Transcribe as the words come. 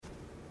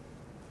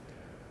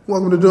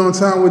Welcome to Doing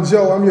Time with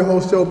Joe. I'm your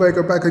host, Joe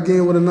Baker, back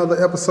again with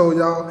another episode,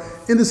 y'all.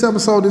 In this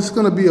episode, this is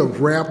going to be a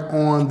wrap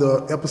on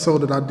the episode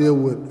that I did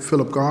with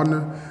Philip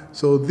Gardner.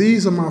 So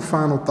these are my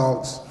final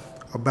thoughts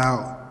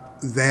about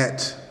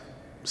that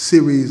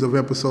series of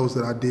episodes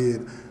that I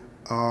did.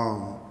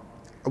 I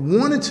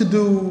wanted to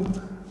do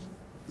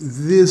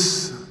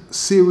this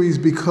series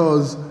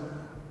because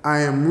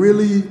I am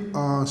really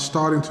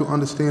starting to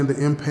understand the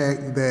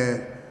impact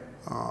that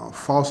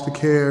foster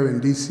care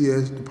and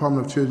DCS,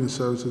 Department of Children's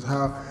Services,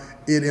 how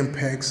it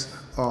impacts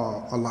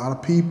a lot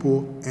of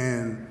people.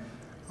 And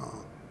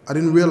I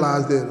didn't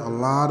realize that a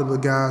lot of the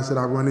guys that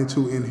I run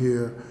into in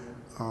here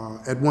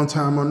at one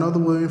time or another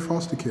were in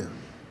foster care.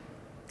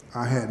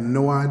 I had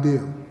no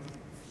idea.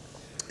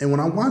 And when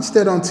I watched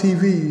that on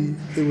TV,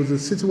 it was a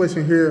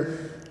situation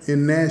here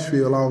in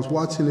Nashville. I was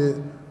watching it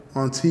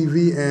on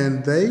TV,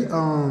 and it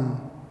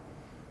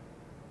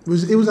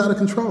was out of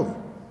control.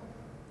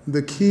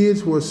 The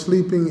kids were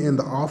sleeping in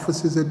the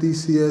offices at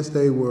DCS.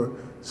 They were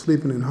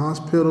sleeping in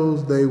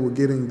hospitals. They were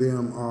getting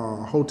them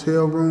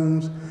hotel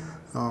rooms.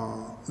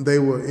 They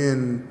were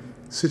in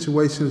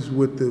situations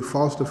with the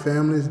foster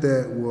families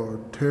that were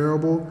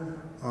terrible.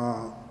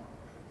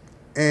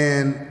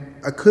 And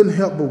I couldn't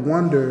help but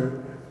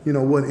wonder,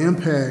 what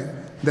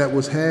impact that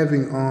was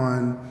having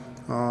on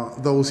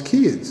those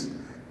kids.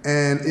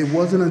 And it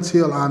wasn't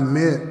until I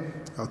met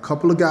a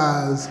couple of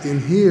guys in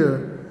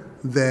here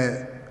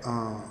that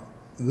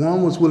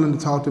one was willing to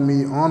talk to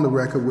me on the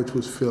record, which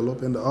was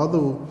Philip, and the other,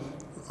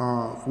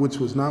 which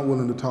was not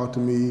willing to talk to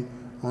me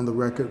on the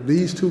record.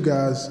 These two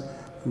guys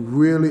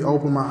really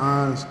opened my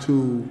eyes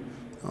to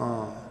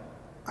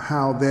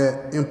how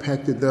that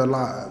impacted their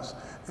lives.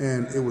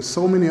 And it was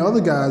so many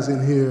other guys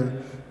in here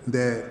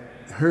that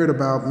heard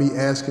about me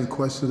asking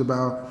questions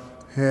about,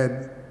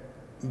 do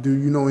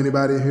you know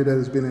anybody here that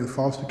has been in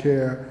foster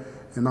care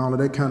and all of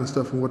that kind of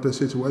stuff and what their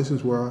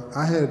situations were.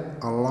 I had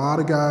a lot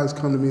of guys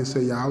come to me and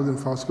say, yeah, I was in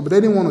foster care, but they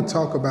didn't want to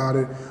talk about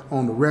it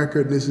on the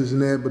record, this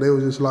and that, but they were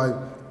just like,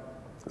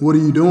 what are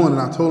you doing? And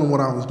I told them what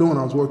I was doing.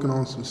 I was working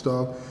on some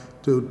stuff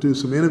to do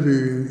some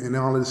interviewing and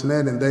all of this and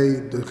that, and they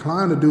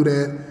declined to do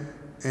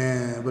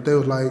that, but they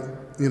was like,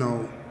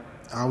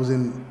 I was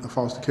in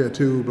foster care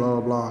too, blah,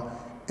 blah, blah.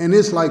 And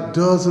it's like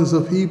dozens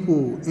of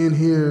people in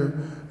here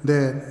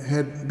that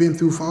had been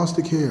through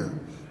foster care.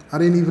 I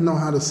didn't even know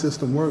how the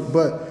system worked,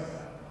 but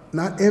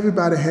not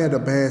everybody had a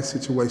bad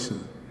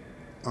situation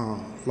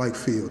like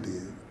Phil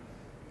did.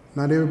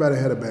 Not everybody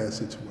had a bad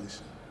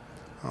situation.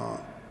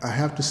 I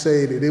have to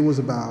say that it was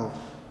about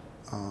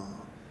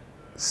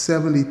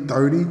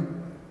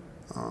 70-30.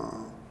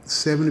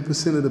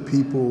 70% of the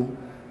people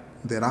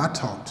that I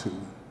talked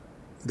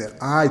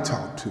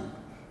to,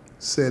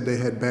 said they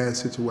had bad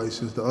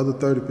situations. The other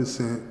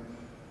 30%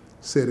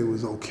 said it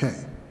was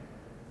okay.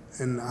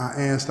 And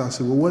I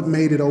said, well, what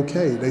made it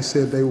okay? They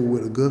said they were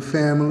with a good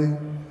family.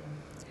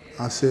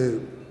 I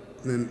said,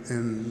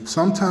 and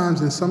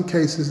sometimes, in some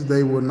cases,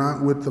 they were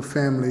not with the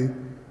family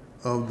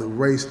of the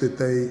race that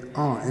they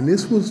are. And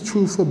this was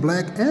true for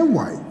black and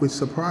white, which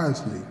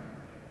surprised me.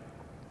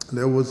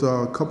 There was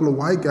a couple of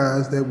white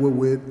guys that were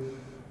with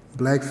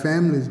black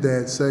families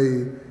that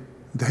say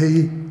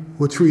they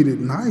were treated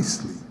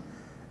nicely,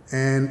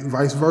 and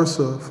vice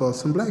versa for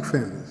some black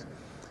families.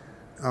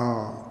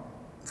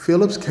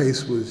 Philip's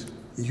case was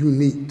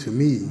unique to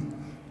me,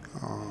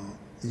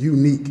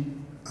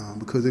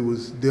 because it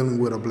was dealing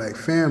with a black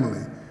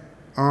family.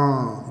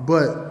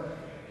 But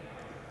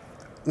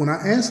when I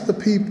asked the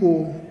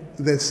people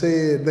that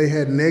said they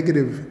had a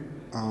negative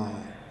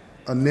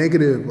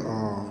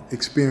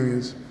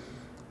experience,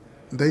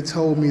 they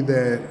told me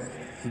that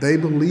they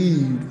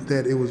believed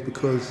that it was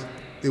because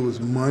it was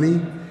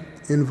money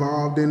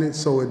involved in it,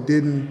 so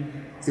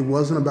it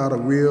wasn't about a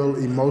real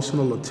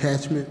emotional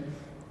attachment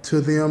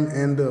to them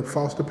and the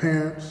foster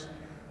parents,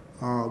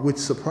 which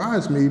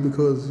surprised me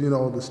because,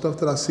 the stuff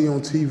that I see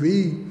on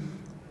TV,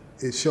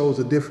 it shows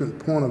a different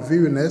point of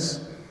view, and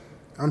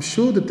I'm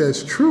sure that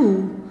that's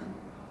true,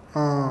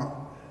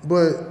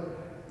 but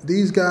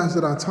these guys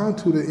that I talked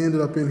to that ended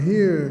up in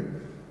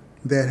here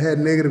that had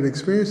negative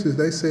experiences,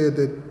 they said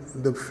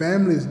that the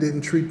families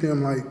didn't treat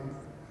them like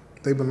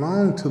they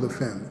belonged to the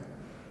family.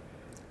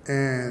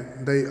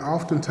 And they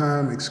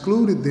oftentimes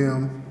excluded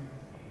them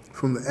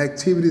from the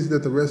activities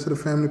that the rest of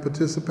the family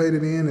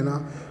participated in. And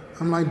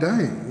I'm like,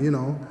 dang,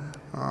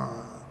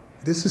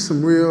 this is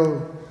some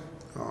real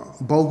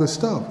bogus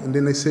stuff. And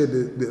then they said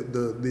that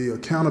the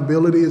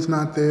accountability is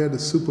not there, the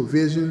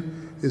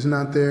supervision is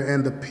not there,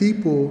 and the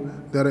people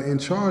that are in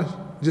charge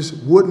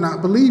just would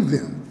not believe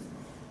them.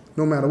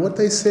 No matter what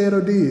they said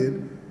or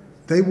did,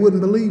 they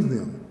wouldn't believe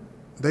them.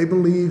 They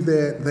believed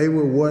that they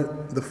were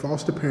what the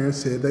foster parents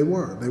said they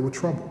were. They were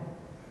trouble.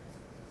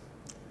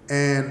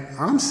 And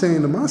I'm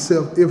saying to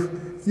myself, if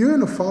you're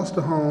in a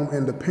foster home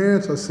and the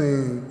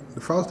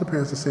foster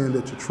parents are saying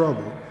that you're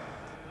trouble,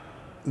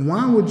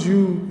 why would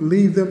you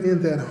leave them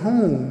in that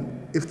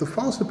home if the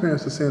foster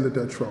parents are saying that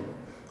they're trouble?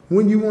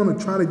 When you want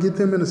to try to get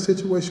them in a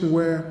situation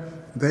where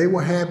they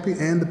were happy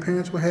and the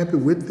parents were happy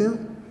with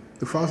them,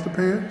 the foster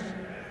parents?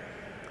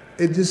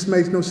 It just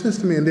makes no sense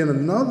to me. And then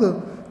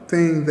another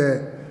thing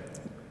that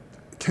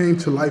came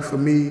to light for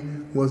me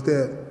was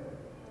that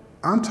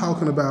I'm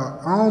talking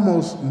about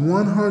almost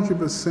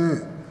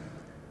 100%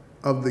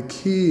 of the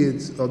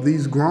kids of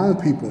these grown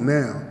people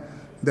now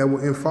that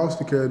were in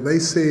foster care, they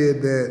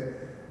said that,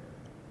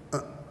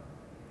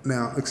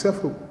 now, except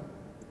for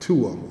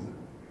two of them,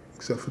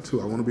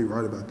 I want to be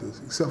right about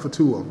this, except for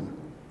two of them,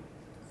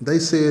 they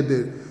said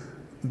that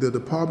the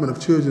Department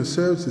of Children's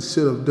Services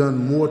should have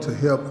done more to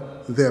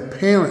help their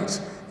parents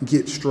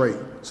get straight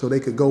so they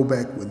could go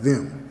back with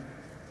them.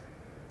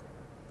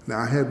 Now,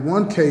 I had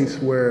one case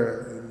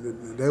where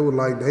they were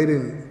like, they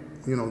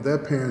didn't, their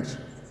parents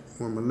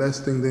were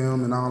molesting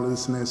them and all of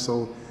this and that,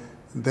 so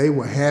they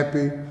were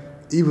happy.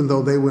 Even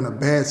though they were in a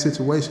bad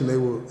situation, they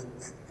were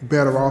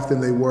better off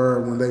than they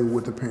were when they were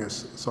with the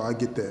parents. So I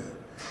get that.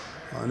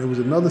 And there was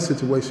another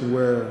situation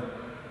where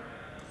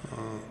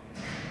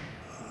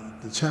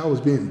the child was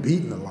being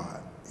beaten a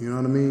lot, you know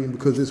what I mean?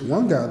 Because this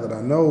one guy that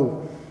I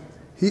know,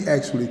 he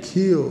actually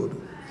killed,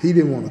 he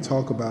didn't want to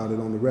talk about it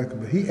on the record,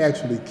 but he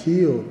actually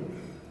killed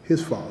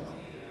his father,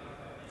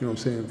 you know what I'm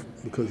saying,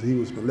 because he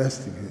was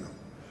molesting him.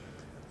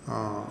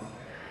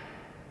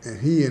 And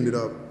he ended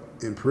up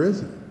in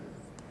prison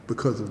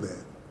because of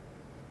that.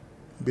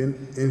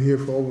 Been in here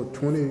for over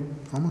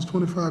almost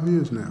 25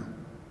 years now.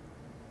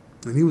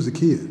 And he was a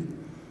kid.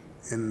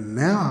 And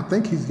now I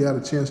think he's got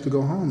a chance to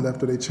go home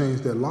after they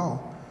changed that law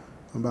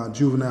about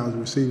juveniles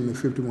receiving a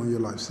 51-year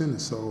life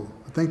sentence. So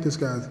I think this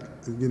guy's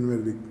getting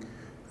ready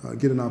to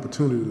get an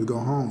opportunity to go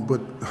home. But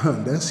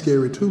that's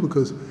scary too,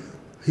 because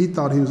he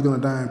thought he was going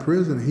to die in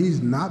prison.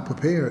 He's not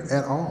prepared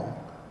at all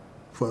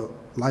for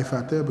life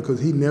out there, because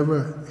he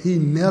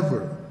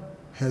never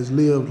has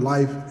lived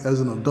life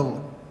as an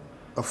adult,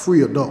 a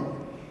free adult.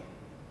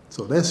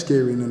 So that's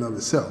scary in and of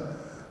itself.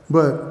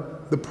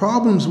 But the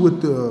problems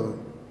with the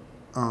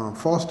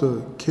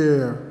foster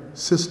care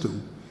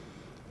system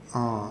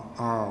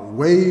are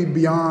way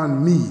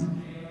beyond me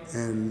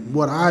and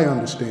what I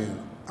understand.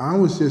 I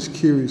was just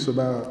curious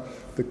about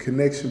the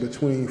connection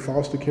between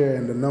foster care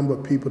and the number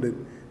of people that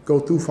go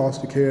through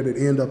foster care that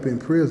end up in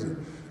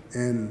prison.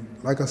 And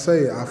like I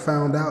say, I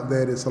found out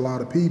that it's a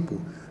lot of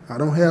people. I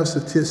don't have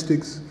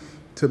statistics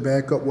to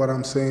back up what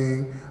I'm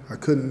saying. I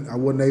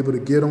wasn't able to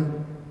get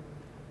them.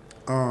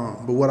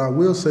 But what I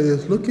will say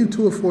is look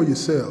into it for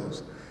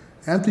yourselves.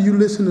 After you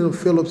listen to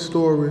Philip's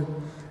story,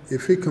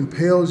 if it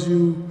compels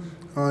you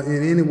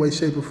in any way,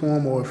 shape, or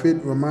form, or if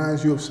it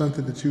reminds you of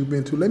something that you've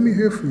been to, let me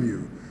hear from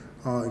you.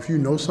 If you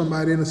know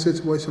somebody in a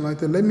situation like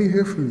that, let me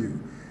hear from you.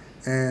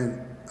 And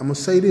I'm going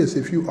to say this,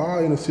 if you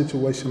are in a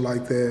situation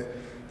like that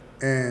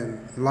and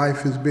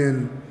life has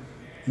been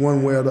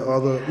one way or the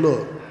other,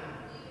 look,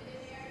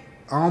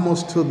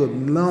 almost to the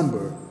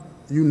number,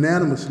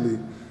 unanimously,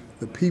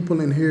 the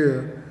people in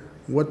here,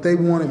 what they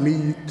wanted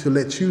me to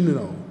let you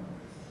know,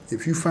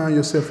 if you find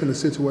yourself in a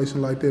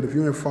situation like that, if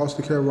you're in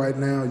foster care right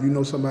now, you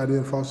know somebody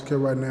in foster care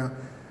right now,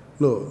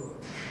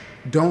 look,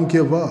 don't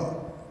give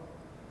up.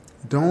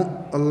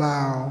 Don't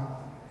allow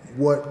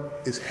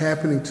what is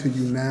happening to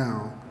you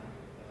now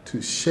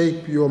to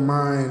shape your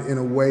mind in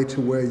a way to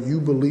where you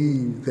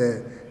believe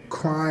that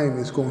crime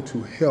is going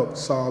to help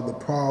solve the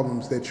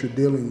problems that you're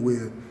dealing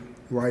with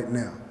right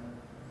now.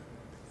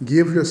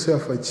 Give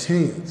yourself a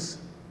chance.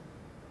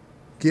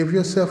 Give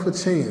yourself a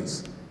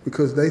chance,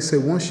 because they say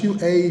once you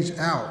age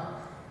out,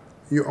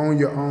 you're on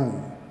your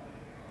own.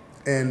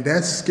 And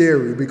that's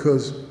scary,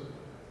 because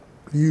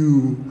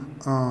you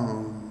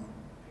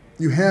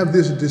have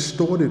this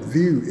distorted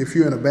view. If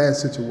you're in a bad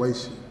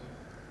situation,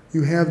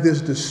 you have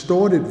this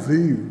distorted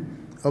view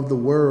of the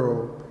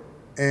world,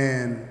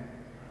 and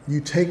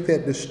you take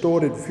that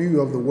distorted view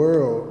of the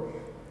world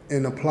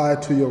and apply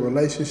it to your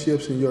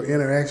relationships and your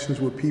interactions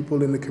with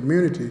people in the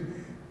community,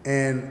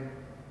 and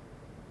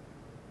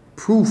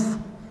proof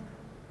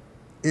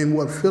in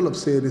what Philip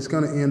said is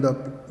going to end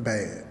up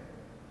bad.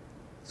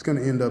 It's going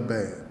to end up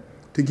bad.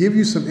 To give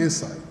you some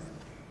insight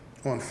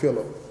on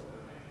Philip,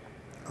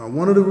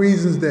 one of the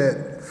reasons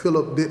that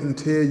Philip didn't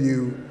tell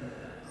you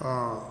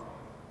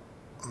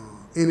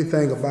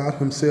anything about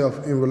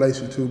himself in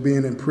relation to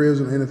being in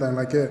prison or anything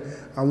like that,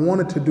 I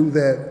wanted to do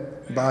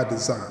that by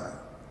design,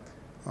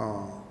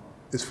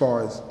 as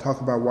far as talk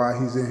about why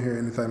he's in here or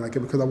anything like that,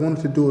 because I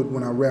wanted to do it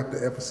when I wrap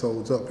the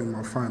episodes up in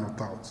my final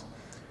thoughts.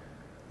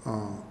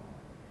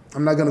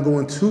 I'm not going to go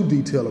into too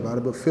detail about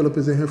it, but Philip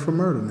is in here for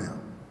murder now.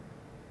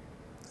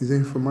 He's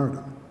in here for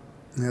murder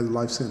and has a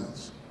life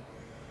sentence.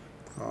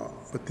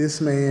 But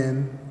this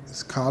man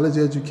is college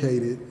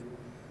educated,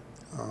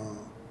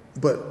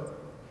 but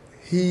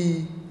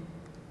he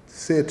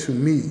said to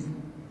me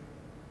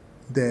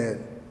that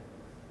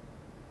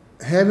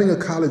having a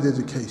college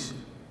education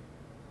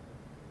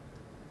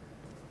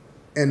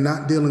and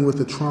not dealing with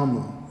the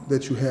trauma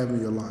that you have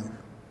in your life,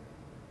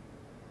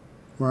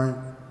 right?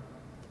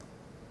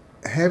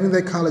 Having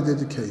that college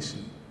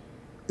education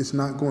is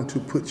not going to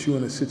put you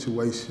in a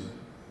situation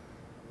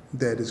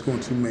that is going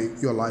to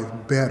make your life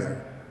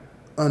better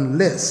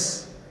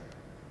unless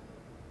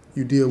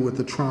you deal with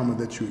the trauma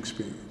that you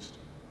experienced.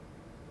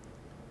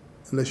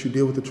 unless you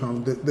deal with the trauma.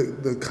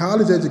 The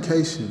college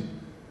education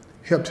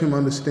helped him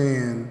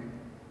understand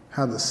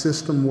how the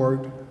system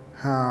worked,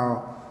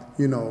 how,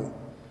 you know,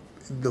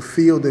 the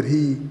field that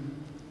he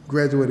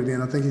graduated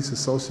in. I think he's in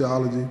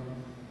sociology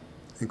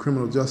and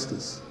criminal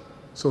justice.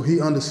 So he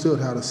understood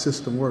how the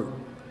system worked,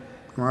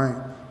 right?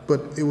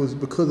 But it was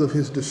because of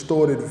his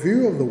distorted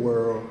view of the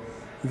world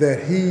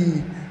that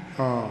he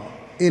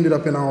ended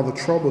up in all the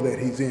trouble that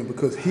he's in,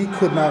 because he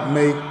could not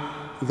make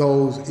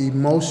those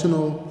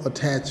emotional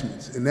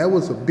attachments. And that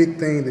was a big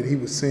thing that he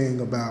was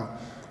saying about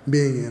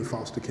being in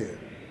foster care.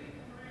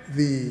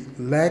 The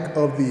lack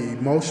of the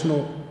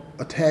emotional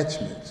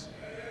attachments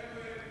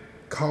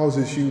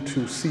causes you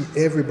to see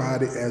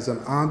everybody as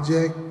an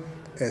object,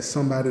 as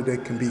somebody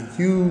that can be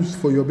used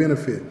for your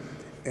benefit.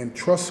 And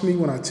trust me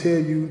when I tell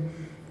you,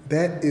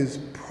 that is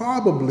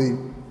probably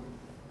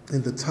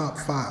in the top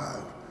 5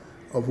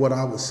 of what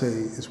I would say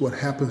is what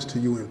happens to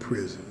you in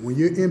prison. When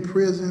you're in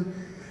prison,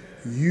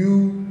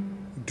 you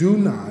do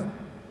not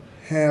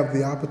have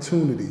the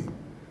opportunity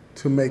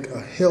to make a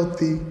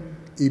healthy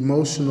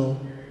emotional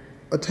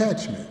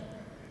attachment.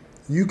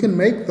 You can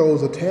make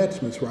those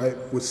attachments, right,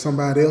 with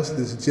somebody else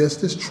that's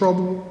just as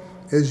troubled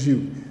as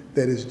you,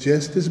 that is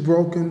just as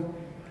broken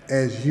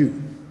as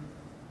you.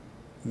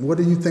 What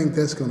do you think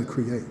that's going to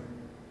create?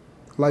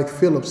 Like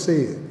Philip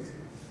said,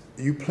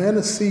 you plant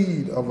a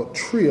seed of a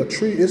tree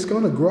is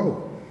going to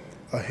grow.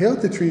 A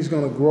healthy tree is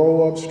going to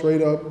grow up,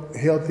 straight up,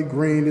 healthy,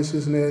 green, this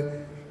and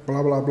that,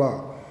 blah, blah,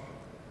 blah.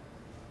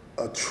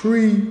 A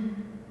tree,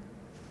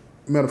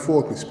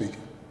 metaphorically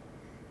speaking,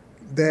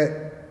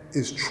 that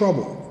is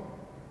troubled,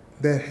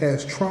 that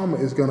has trauma,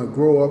 is going to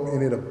grow up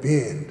and it'll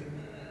bend.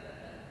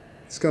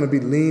 It's going to be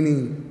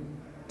leaning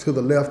to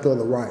the left or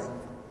the right.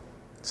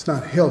 It's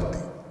not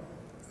healthy.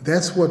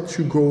 That's what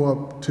you grow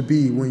up to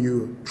be when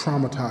you're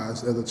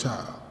traumatized as a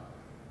child.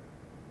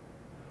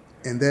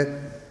 And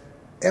that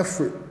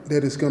effort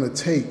that it's going to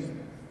take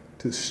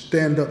to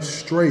stand up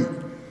straight,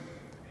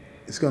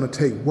 it's going to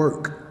take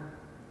work.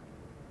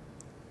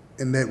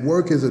 And that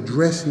work is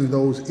addressing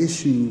those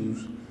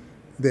issues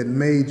that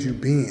made you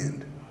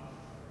bend.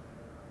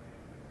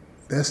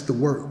 That's the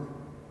work.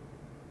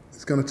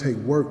 It's going to take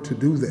work to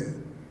do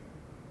that.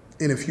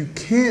 And if you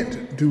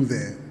can't do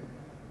that,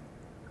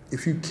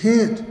 if you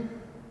can't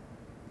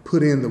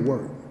put in the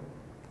work,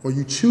 or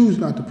you choose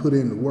not to put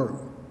in the work,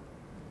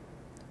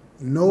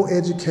 no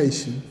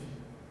education,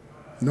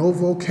 no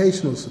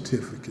vocational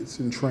certificates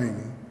and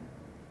training,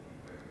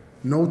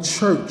 no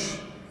church,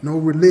 no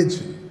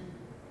religion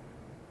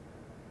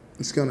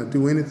is going to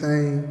do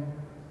anything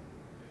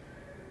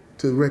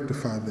to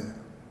rectify that.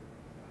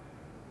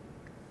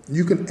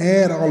 You can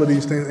add all of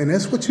these things, and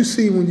that's what you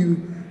see when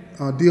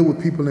you deal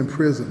with people in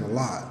prison a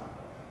lot.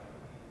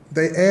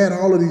 They add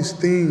all of these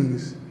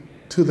things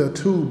to their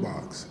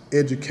toolbox: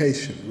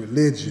 education,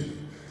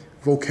 religion,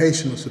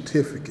 vocational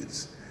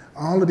certificates,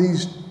 all of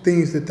these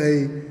things that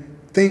they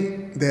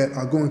think that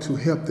are going to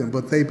help them,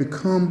 but they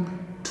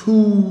become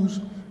tools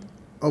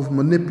of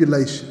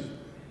manipulation,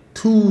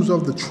 tools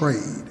of the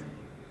trade.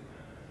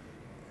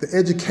 The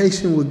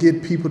education will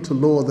get people to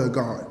lower their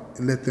guard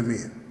and let them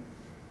in.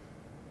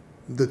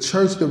 The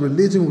church, the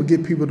religion will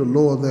get people to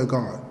lower their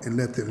guard and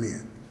let them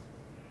in.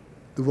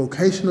 The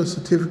vocational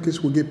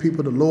certificates will get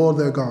people to lower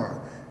their guard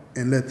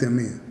and let them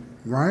in,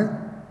 right?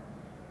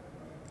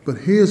 But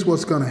here's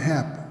what's going to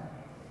happen.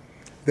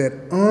 That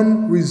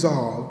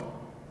unresolved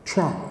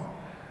trauma,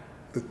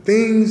 the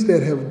things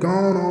that have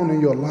gone on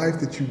in your life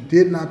that you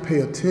did not pay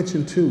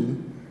attention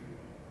to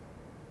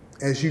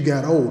as you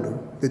got older,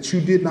 that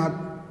you did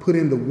not put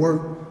in the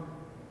work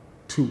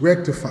to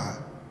rectify,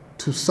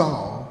 to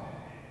solve,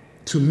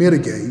 to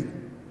mitigate,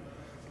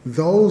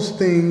 those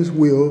things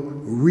will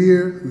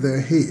rear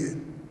their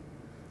head.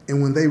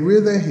 And when they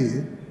rear their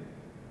head,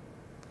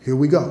 here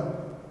we go.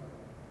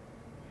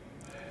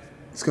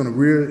 It's going to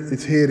rear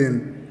its head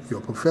in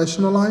your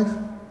professional life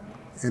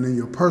and in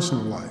your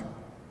personal life.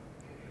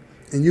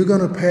 And you're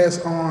going to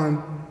pass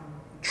on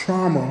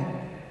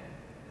trauma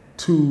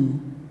to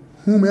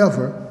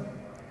whomever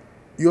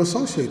you're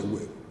associated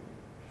with.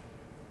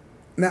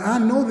 Now, I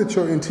know that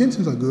your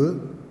intentions are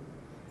good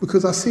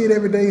because I see it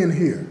every day in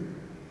here.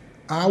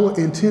 Our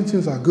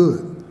intentions are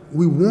good.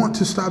 We want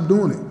to stop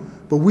doing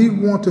it, but we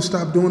want to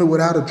stop doing it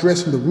without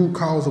addressing the root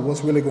cause of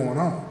what's really going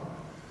on.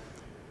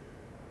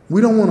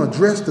 We don't want to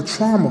address the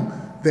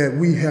trauma that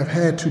we have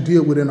had to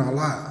deal with in our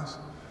lives.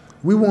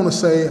 We want to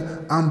say,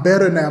 I'm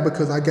better now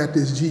because I got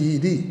this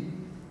GED.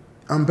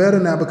 I'm better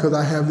now because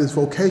I have this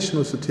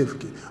vocational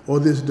certificate or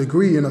this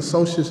degree, an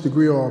associate's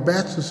degree or a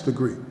bachelor's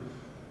degree.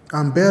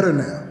 I'm better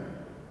now.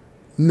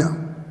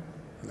 No,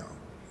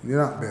 you're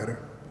not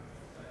better.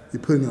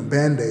 You're putting a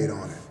Band-Aid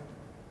on it.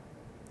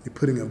 You're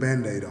putting a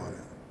Band-Aid on it.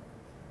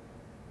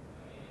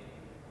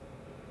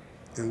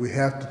 And we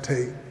have to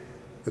take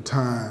the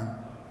time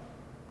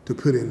to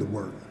put in the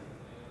work.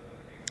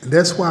 And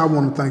that's why I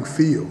want to thank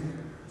Phil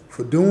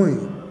for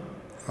doing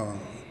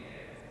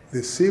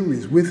this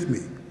series with me,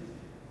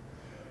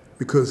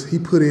 because he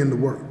put in the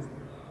work.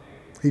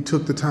 He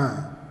took the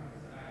time.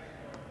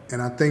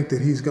 And I think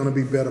that he's going to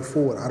be better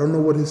for it. I don't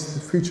know what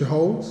his future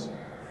holds,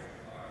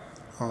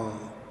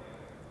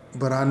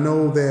 but I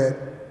know that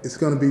it's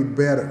going to be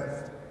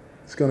better.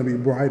 It's going to be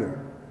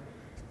brighter,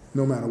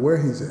 no matter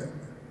where he's at,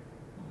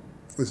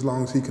 as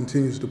long as he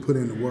continues to put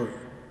in the work.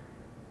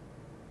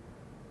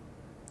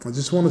 I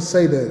just want to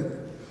say that,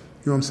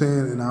 you know what I'm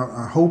saying, and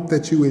I hope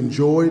that you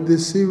enjoyed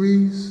this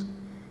series.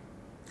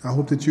 I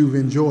hope that you've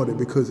enjoyed it,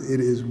 because it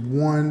is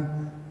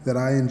one that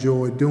I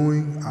enjoy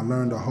doing. I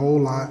learned a whole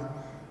lot,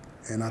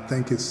 and I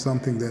think it's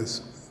something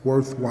that's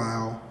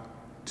worthwhile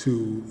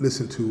to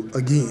listen to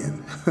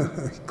again.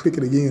 Click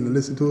it again and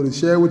listen to it, and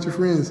share it with your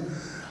friends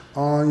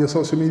on your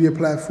social media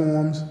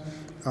platforms.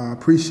 I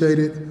appreciate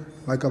it.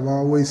 Like I've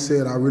always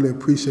said, I really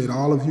appreciate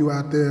all of you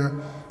out there.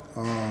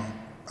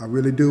 I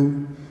really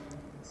do.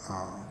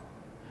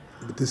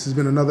 But this has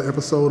been another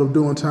episode of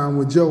Doing Time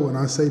with Joe, and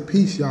I say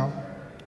peace, y'all.